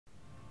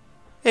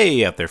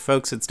Hey out there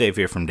folks, it's Dave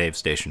here from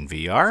Davestation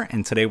VR,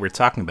 and today we're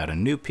talking about a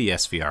new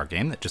PSVR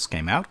game that just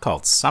came out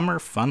called Summer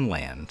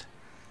Funland.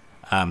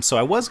 So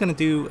I was going to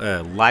do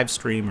a live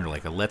stream or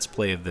like a let's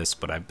play of this,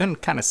 but I've been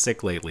kind of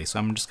sick lately, so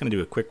I'm just going to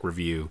do a quick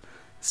review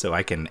so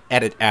I can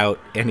edit out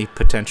any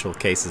potential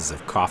cases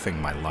of coughing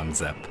my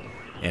lungs up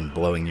and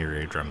blowing your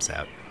eardrums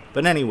out.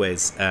 But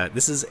anyways,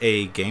 this is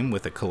a game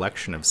with a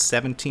collection of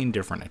 17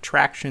 different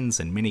attractions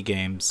and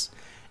mini-games,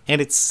 and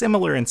it's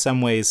similar in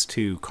some ways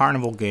to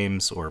Carnival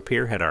Games or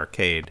Pierhead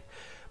Arcade,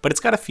 but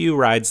it's got a few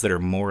rides that are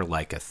more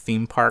like a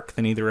theme park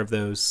than either of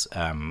those,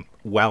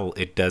 while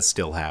it does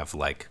still have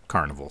like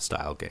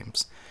Carnival-style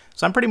games.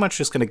 So I'm pretty much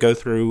just going to go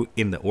through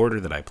in the order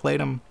that I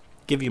played them,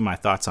 give you my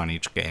thoughts on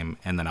each game,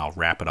 and then I'll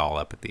wrap it all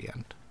up at the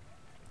end.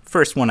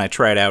 First one I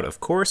tried out,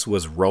 of course,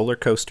 was Roller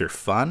Coaster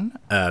Fun.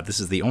 This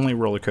is the only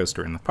roller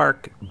coaster in the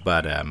park,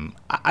 but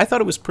I thought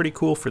it was pretty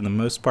cool for the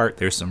most part.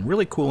 There's some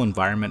really cool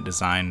environment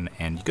design,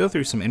 and you go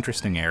through some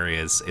interesting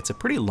areas. It's a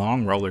pretty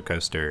long roller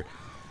coaster,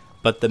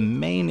 but the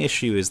main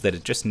issue is that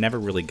it just never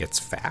really gets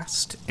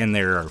fast, and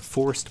there are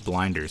forced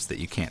blinders that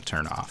you can't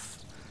turn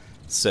off.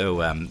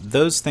 So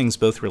those things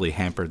both really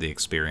hamper the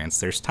experience.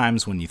 There's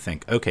times when you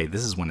think, okay,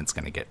 this is when it's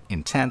going to get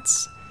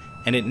intense,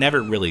 and it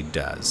never really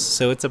does.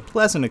 So it's a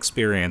pleasant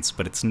experience,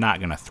 but it's not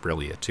going to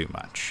thrill you too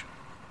much.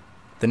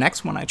 The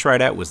next one I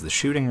tried out was the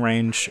shooting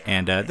range,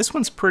 and this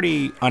one's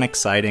pretty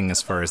unexciting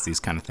as far as these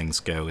kind of things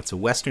go. It's a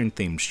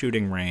Western-themed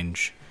shooting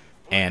range,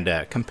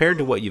 and compared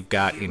to what you've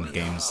got in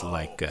games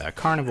like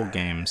Carnival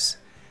Games,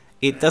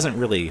 it doesn't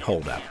really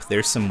hold up.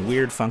 There's some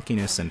weird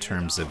funkiness in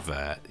terms of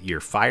your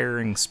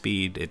firing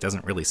speed. It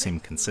doesn't really seem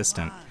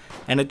consistent,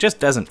 and it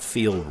just doesn't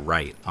feel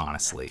right,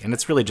 honestly, and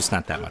it's really just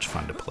not that much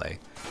fun to play.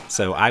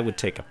 So I would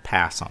take a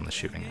pass on the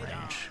shooting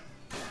range.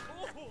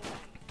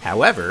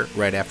 However,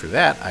 right after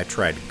that, I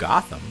tried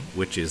Gotham,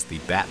 which is the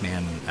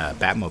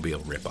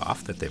Batmobile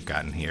ripoff that they've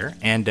gotten here,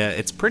 and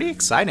it's pretty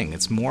exciting.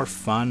 It's more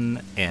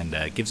fun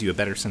and gives you a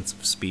better sense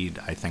of speed,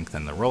 I think,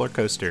 than the roller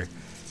coaster,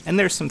 and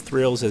there's some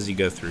thrills as you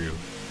go through.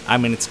 I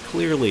mean, it's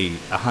clearly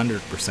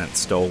 100%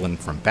 stolen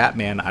from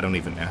Batman. I don't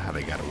even know how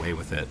they got away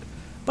with it,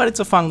 but it's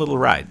a fun little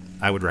ride.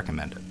 I would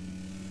recommend it.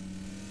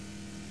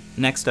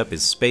 Next up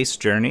is Space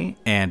Journey,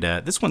 and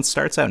this one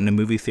starts out in a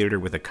movie theater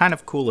with a kind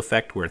of cool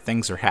effect where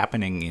things are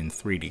happening in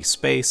 3D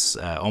space,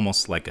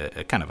 almost like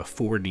a kind of a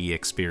 4D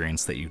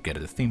experience that you get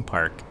at a theme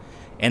park,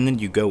 and then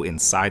you go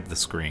inside the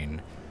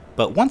screen.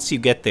 But once you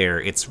get there,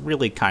 it's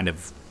really kind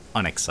of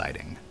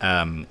unexciting.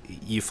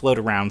 You float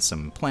around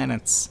some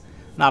planets,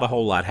 not a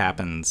whole lot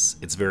happens,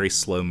 it's very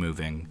slow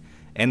moving,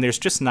 and there's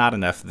just not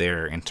enough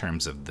there in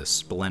terms of the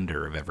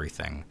splendor of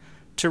everything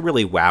to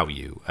really wow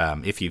you.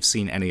 If you've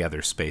seen any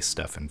other space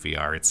stuff in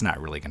VR, it's not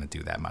really going to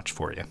do that much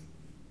for you.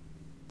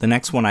 The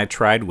next one I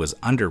tried was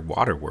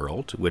Underwater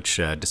World, which,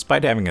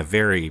 despite having a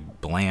very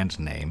bland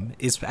name,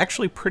 is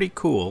actually pretty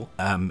cool.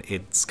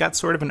 It's got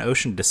sort of an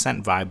ocean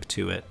descent vibe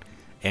to it,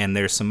 and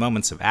there's some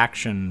moments of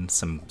action,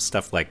 some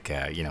stuff like,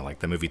 like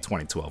the movie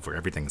 2012, where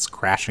everything's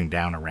crashing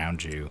down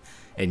around you,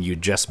 and you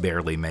just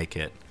barely make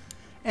it.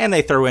 And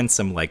they throw in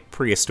some, like,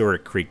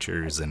 prehistoric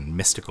creatures and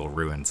mystical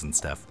ruins and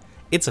stuff.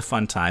 It's a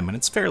fun time, and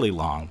it's fairly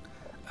long.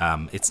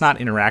 It's not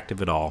interactive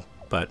at all,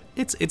 but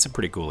it's a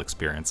pretty cool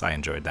experience. I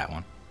enjoyed that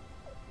one.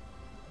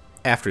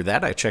 After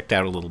that, I checked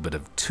out a little bit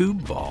of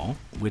Tube Ball,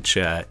 which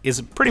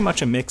is pretty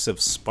much a mix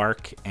of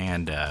Spark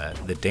and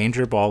the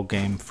Danger Ball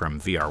game from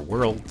VR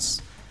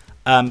Worlds.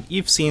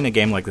 You've seen a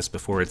game like this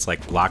before. It's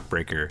like Block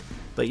Breaker,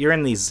 but you're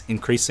in these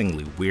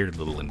increasingly weird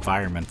little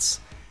environments.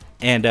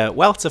 And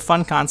while it's a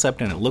fun concept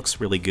and it looks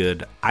really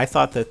good, I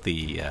thought that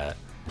the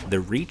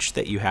reach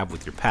that you have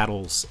with your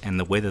paddles and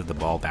the way that the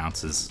ball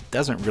bounces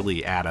doesn't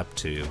really add up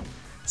to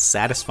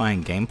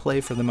satisfying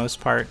gameplay for the most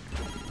part.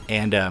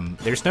 And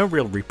there's no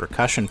real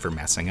repercussion for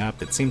messing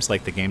up. It seems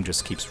like the game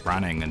just keeps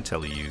running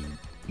until you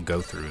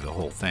go through the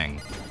whole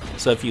thing.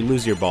 So if you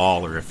lose your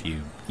ball or if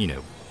you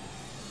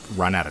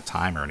run out of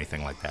time or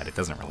anything like that, it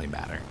doesn't really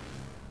matter.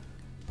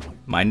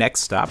 My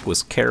next stop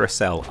was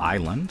Carousel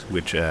Island,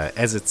 which,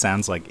 as it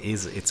sounds like,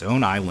 is its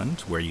own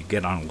island where you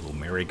get on a little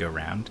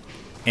merry-go-round.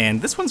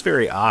 And this one's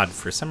very odd.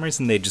 For some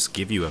reason, they just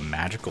give you a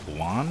magical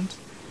wand,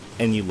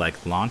 and you,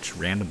 like, launch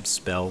random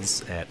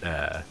spells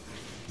at,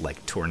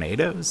 like,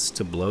 tornadoes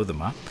to blow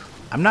them up.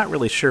 I'm not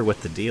really sure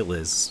what the deal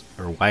is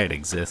or why it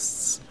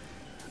exists.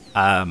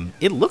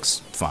 It looks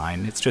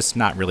fine. It's just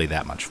not really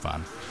that much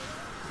fun.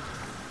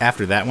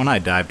 After that one, I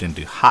dived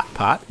into Hot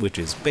Pot, which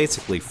is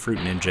basically Fruit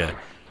Ninja.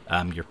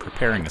 You're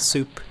preparing a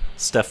soup,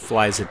 stuff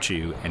flies at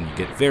you, and you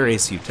get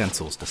various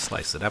utensils to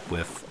slice it up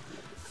with.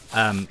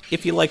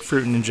 If you like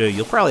Fruit Ninja,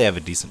 you'll probably have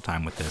a decent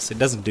time with this. It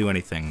doesn't do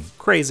anything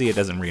crazy, it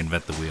doesn't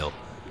reinvent the wheel,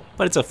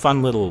 but it's a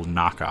fun little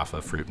knockoff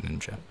of Fruit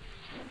Ninja.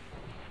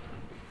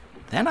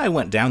 Then I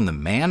went down the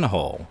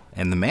Manhole,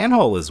 and the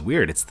Manhole is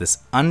weird. It's this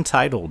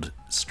untitled,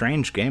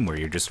 strange game where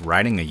you're just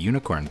riding a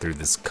unicorn through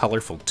this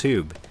colorful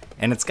tube,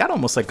 and it's got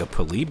almost like a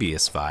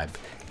Polybius vibe.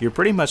 You're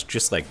pretty much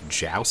just like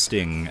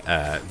jousting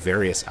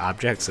various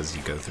objects as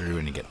you go through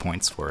and you get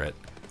points for it.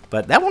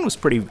 But that one was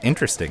pretty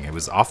interesting. It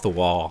was off the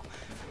wall.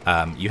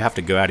 You have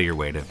to go out of your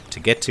way to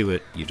get to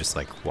it. You just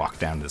like walk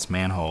down this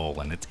manhole,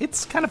 and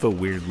it's kind of a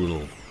weird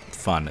little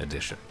fun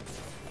addition.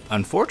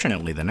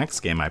 Unfortunately, the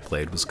next game I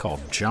played was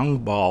called Jung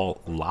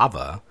Ball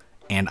Lava,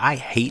 and I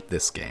hate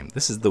this game.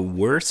 This is the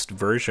worst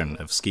version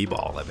of skee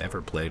ball I've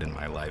ever played in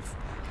my life.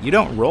 You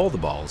don't roll the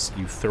balls,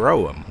 you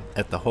throw them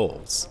at the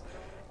holes.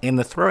 And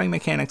the throwing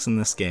mechanics in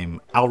this game,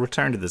 I'll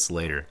return to this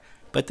later,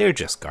 but they're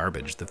just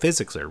garbage. The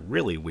physics are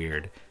really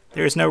weird.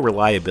 There's no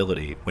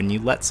reliability. When you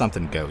let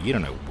something go, you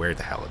don't know where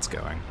the hell it's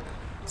going.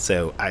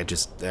 So I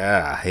just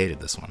hated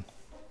this one.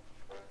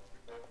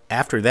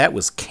 After that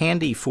was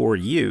Candy for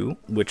You,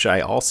 which I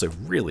also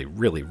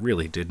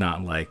really did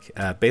not like.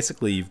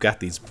 Basically, you've got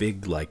these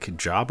big, like,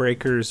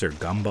 jawbreakers or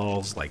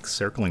gumballs, like,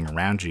 circling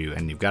around you,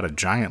 and you've got a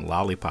giant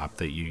lollipop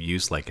that you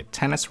use like a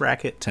tennis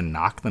racket to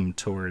knock them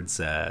towards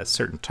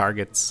certain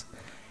targets.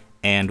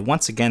 And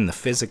once again, the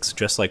physics,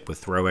 just like with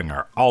throwing,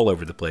 are all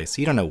over the place.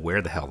 You don't know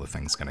where the hell the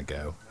thing's gonna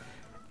go.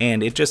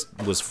 And it just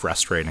was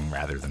frustrating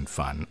rather than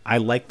fun. I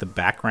like the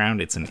background.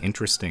 It's an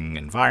interesting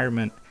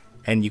environment.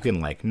 And you can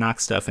like knock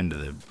stuff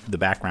into the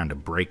background to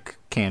break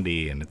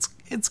candy, and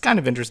it's kind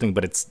of interesting,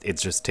 but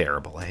it's just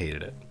terrible. I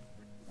hated it.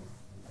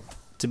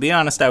 To be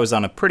honest, I was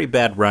on a pretty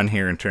bad run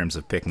here in terms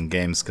of picking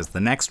games, because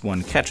the next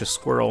one, Catch a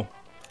Squirrel,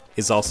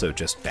 is also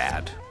just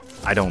bad.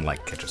 I don't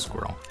like Catch a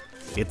Squirrel.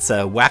 It's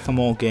a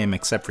whack-a-mole game,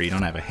 except for you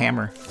don't have a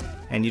hammer,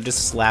 and you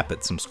just slap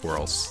at some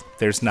squirrels.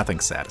 There's nothing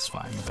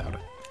satisfying about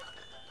it.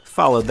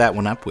 Followed that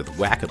one up with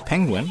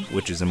Whack-a-Penguin,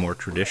 which is a more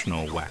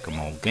traditional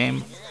whack-a-mole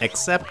game,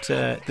 except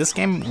this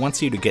game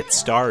wants you to get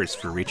stars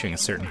for reaching a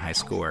certain high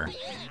score,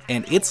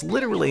 and it's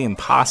literally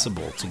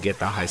impossible to get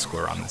the high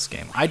score on this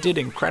game. I did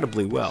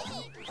incredibly well.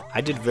 I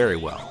did very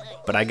well,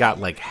 but I got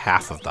like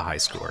half of the high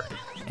score.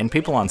 And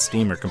people on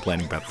Steam are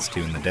complaining about this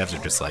too, and the devs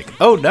are just like,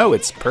 oh no,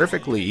 it's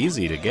perfectly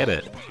easy to get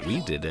it. We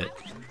did it.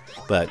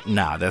 But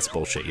nah, that's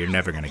bullshit. You're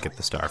never going to get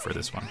the star for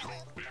this one.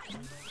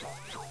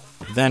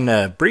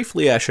 Then,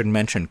 briefly, I should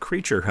mention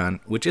Creature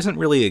Hunt, which isn't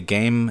really a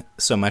game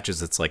so much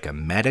as it's like a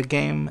meta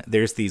game.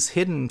 There's these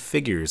hidden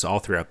figures all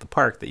throughout the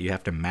park that you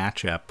have to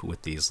match up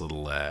with these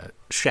little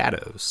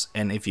shadows.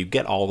 And if you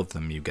get all of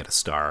them, you get a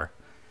star.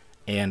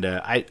 And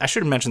I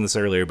should have mentioned this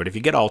earlier, but if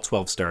you get all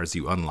 12 stars,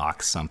 you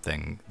unlock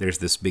something. There's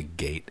this big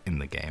gate in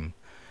the game.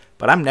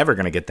 But I'm never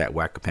going to get that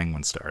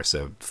Whack-a-Penguin star,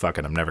 so fuck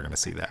it, I'm never going to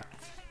see that.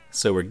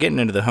 So we're getting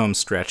into the home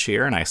stretch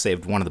here, and I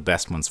saved one of the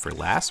best ones for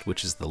last,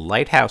 which is the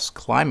Lighthouse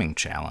Climbing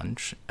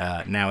Challenge.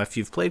 Now, if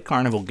you've played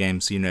Carnival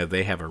games, you know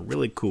they have a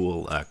really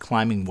cool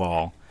climbing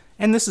wall,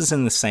 and this is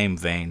in the same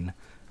vein.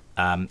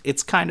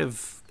 It's kind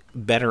of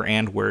better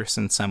and worse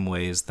in some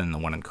ways than the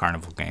one in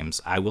Carnival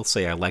games. I will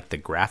say I like the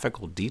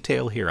graphical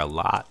detail here a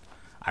lot.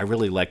 I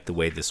really like the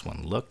way this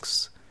one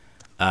looks.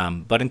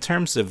 But in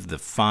terms of the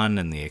fun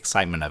and the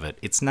excitement of it,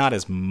 it's not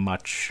as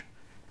much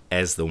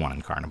as the one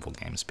in Carnival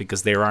games,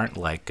 because there aren't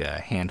like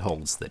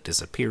handholds that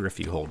disappear if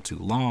you hold too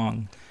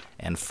long,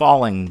 and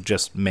falling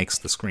just makes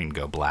the screen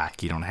go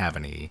black. You don't have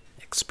any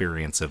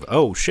experience of,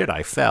 oh shit,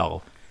 I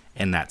fell,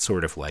 and that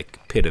sort of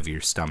like pit of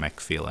your stomach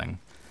feeling.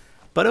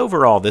 But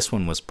overall, this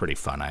one was pretty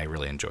fun. I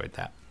really enjoyed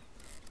that.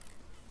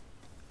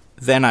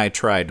 Then I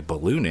tried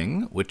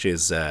ballooning, which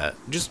is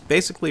just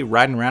basically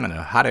riding around in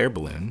a hot air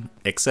balloon,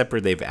 except for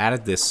they've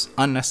added this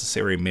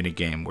unnecessary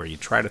minigame where you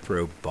try to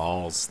throw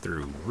balls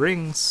through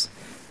rings.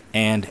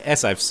 And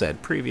as I've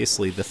said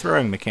previously, the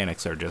throwing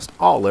mechanics are just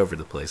all over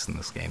the place in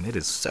this game. It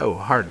is so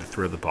hard to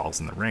throw the balls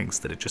in the rings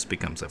that it just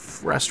becomes a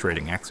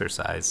frustrating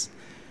exercise.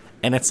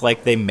 And it's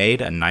like they made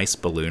a nice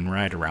balloon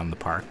ride around the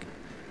park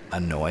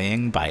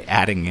annoying by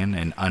adding in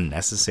an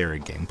unnecessary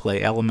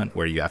gameplay element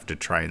where you have to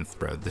try and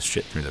throw this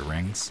shit through the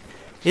rings.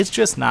 It's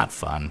just not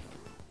fun.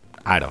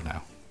 I don't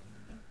know.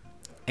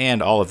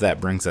 And all of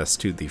that brings us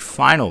to the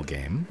final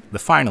game, the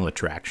final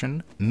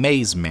attraction,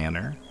 Maze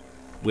Manor,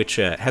 which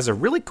has a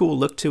really cool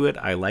look to it.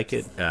 I like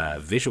it.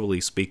 Visually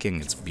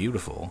speaking, it's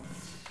beautiful.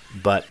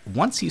 But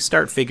once you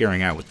start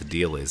figuring out what the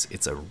deal is,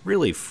 it's a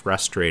really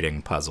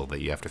frustrating puzzle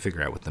that you have to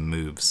figure out with the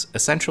moves.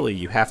 Essentially,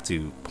 you have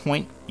to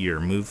point your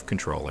move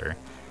controller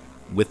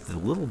with the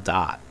little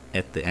dot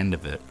at the end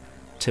of it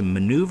to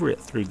maneuver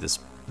it through this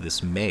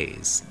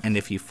maze. And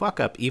if you fuck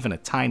up even a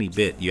tiny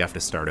bit, you have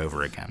to start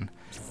over again.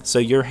 So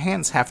your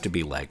hands have to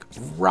be like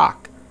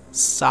rock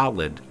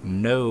solid,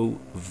 no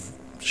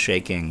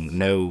shaking,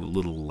 no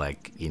little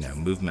like,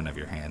 movement of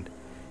your hand.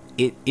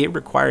 It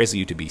requires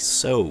you to be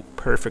so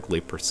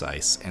perfectly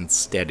precise and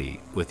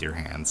steady with your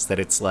hands that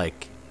it's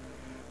like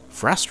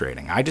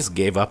frustrating. I just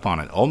gave up on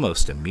it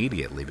almost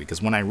immediately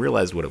because when I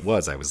realized what it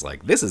was, I was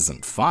like, this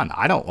isn't fun.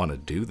 I don't want to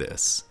do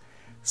this.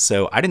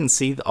 So I didn't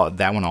see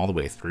that one all the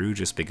way through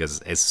just because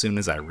as soon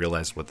as I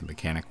realized what the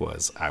mechanic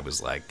was, I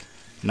was like,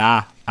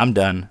 nah, I'm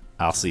done.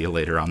 I'll see you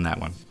later on that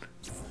one.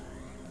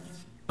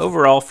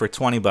 Overall, for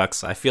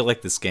 $20, I feel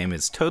like this game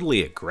is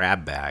totally a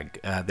grab bag.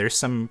 There's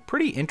some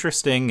pretty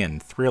interesting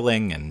and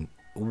thrilling and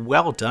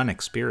well-done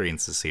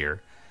experiences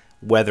here.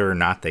 Whether or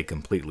not they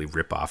completely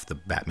rip off the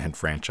Batman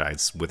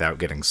franchise without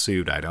getting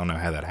sued, I don't know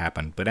how that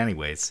happened. But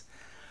anyways,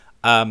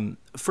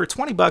 For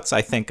 20 bucks,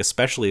 I think,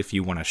 especially if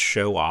you want to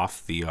show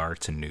off VR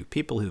to new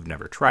people who've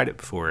never tried it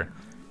before,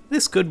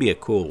 this could be a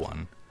cool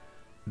one.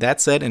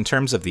 That said, in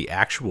terms of the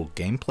actual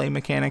gameplay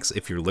mechanics,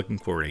 if you're looking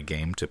for a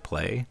game to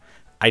play,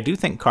 I do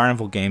think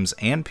Carnival Games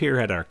and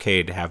Pierhead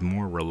Arcade have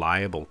more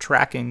reliable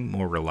tracking,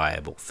 more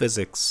reliable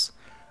physics,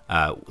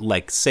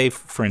 like, say,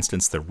 for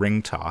instance, the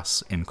ring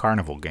toss in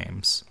Carnival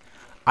Games.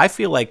 I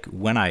feel like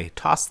when I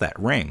toss that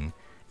ring,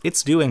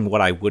 it's doing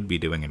what I would be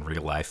doing in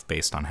real life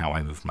based on how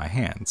I move my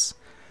hands.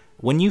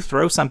 When you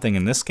throw something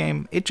in this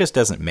game, it just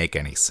doesn't make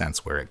any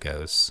sense where it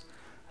goes.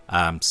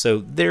 So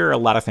there are a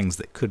lot of things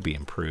that could be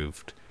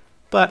improved.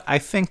 But I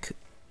think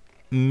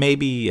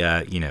maybe,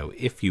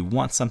 if you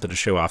want something to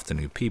show off to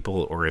new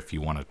people, or if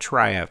you want to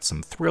try out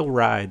some thrill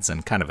rides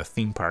and kind of a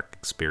theme park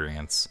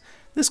experience,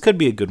 this could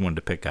be a good one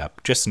to pick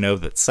up. Just know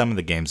that some of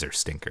the games are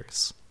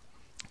stinkers.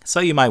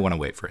 So you might want to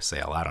wait for a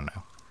sale, I don't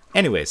know.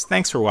 Anyways,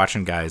 thanks for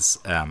watching, guys.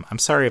 I'm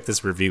sorry if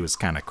this review was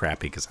kind of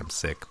crappy because I'm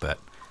sick, but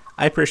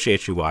I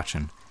appreciate you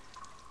watching.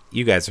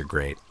 You guys are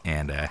great,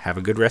 and have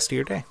a good rest of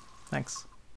your day. Thanks.